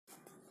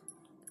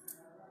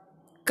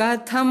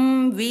कथं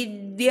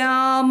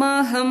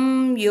विद्यामहं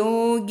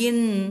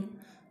योगिन्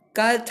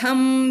कथं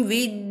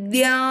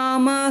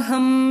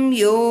विद्यामहं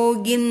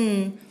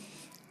योगिन्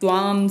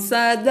त्वां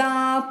सदा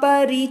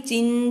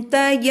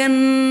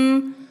परिचिन्तयन्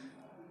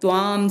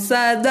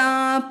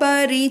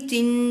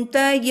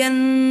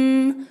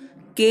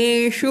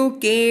केषु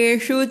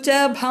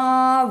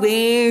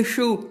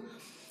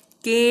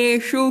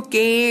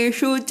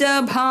केषु च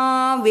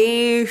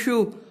भावेषु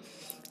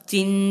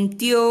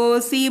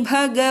चिन्त्योऽसि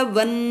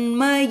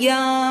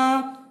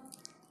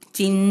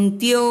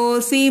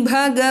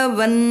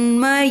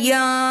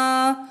भगवन्मया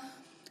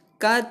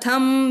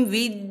कथं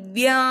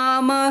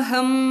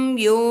विद्यामहं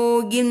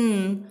योगिन्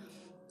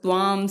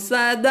त्वां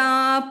सदा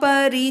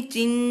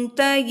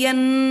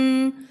परिचिन्तयन्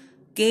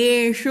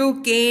केषु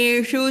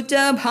केषु च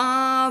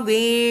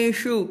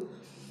भावेषु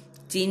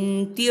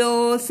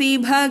चिन्त्योऽसि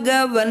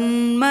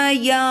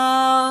भगवन्मया।